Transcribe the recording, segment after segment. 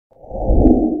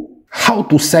how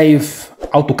to save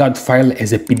AutoCAD file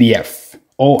as a PDF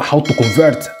or how to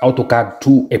convert AutoCAD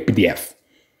to a PDF.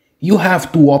 You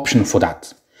have two options for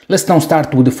that. Let's now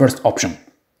start with the first option.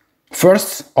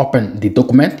 First, open the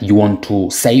document you want to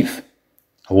save.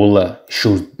 I will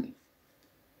choose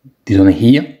this one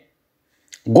here.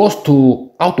 Goes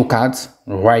to AutoCAD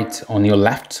right on your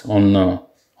left, on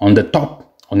the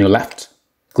top on your left,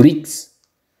 clicks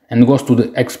and goes to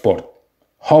the export.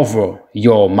 Hover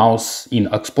your mouse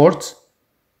in export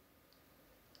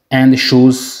and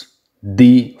choose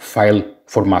the file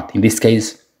format, in this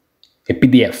case a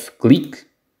PDF. Click,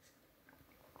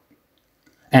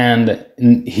 and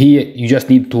here you just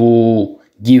need to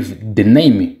give the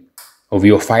name of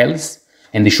your files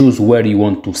and choose where you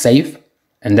want to save,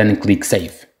 and then click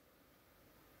save.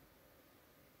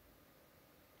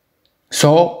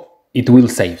 So it will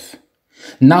save.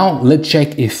 Now let's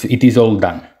check if it is all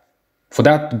done. For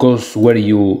that, goes where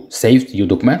you saved your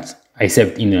documents. I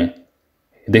saved in a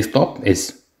desktop,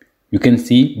 as you can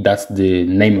see. That's the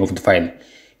name of the file,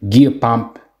 Gear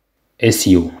Pump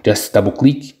SU. Just double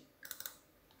click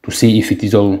to see if it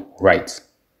is all right.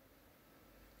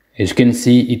 As you can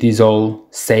see, it is all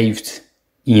saved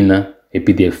in a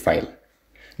PDF file.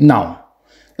 Now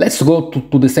let's go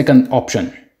to the second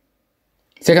option.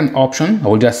 Second option, I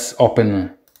will just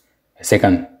open a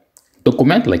second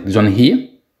document like this one here.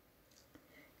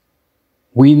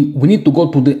 We need to go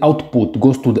to the output.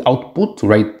 Goes to the output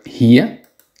right here.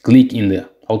 Click in the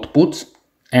output,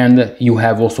 and you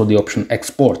have also the option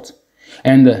export.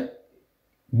 And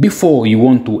before you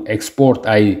want to export,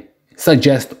 I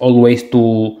suggest always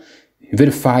to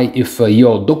verify if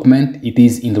your document it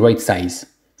is in the right size.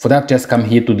 For that, just come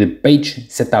here to the page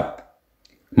setup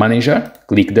manager,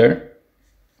 click there,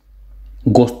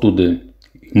 goes to the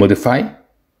modify,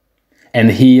 and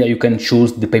here you can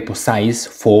choose the paper size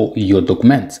for your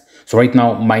document. So right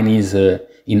now mine is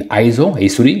in ISO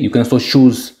A3. You can also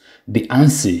choose the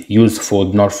ANSI used for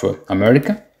North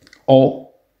America,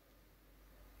 or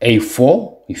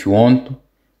A4 if you want,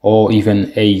 or even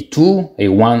A2,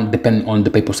 A1, depending on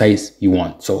the paper size you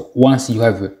want. So once you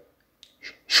have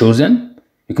chosen,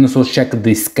 you can also check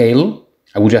the scale.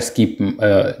 I will just keep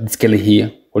the scale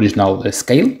here, original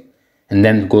scale, and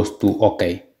then goes to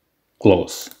OK,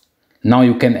 close. Now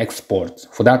you can export.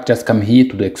 For that, just come here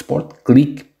to the export,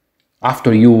 click.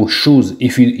 After you choose,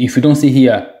 if you don't see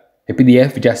here a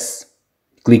PDF, just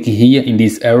click here in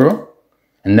this arrow,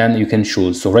 and then you can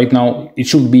choose. So right now it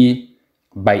should be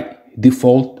by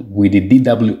default with the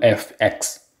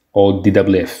DWFX or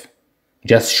DWF.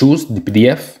 Just choose the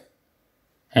PDF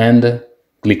and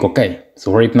click OK.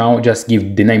 So right now just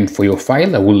give the name for your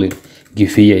file. I will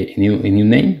give here a new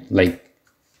name like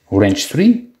Range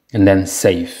 3, and then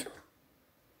save.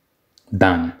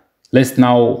 Done. Let's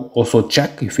now also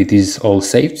check if it is all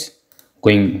saved.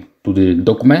 Going to the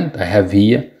document, I have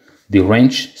here the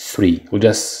Range 3. We'll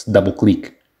just double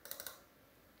click.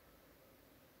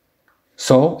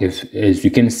 So as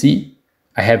you can see,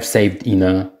 I have saved in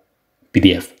a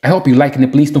PDF. I hope you like,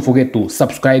 and please don't forget to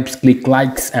subscribe, click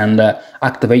likes, and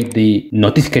activate the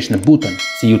notification button.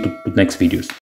 See you to the next videos.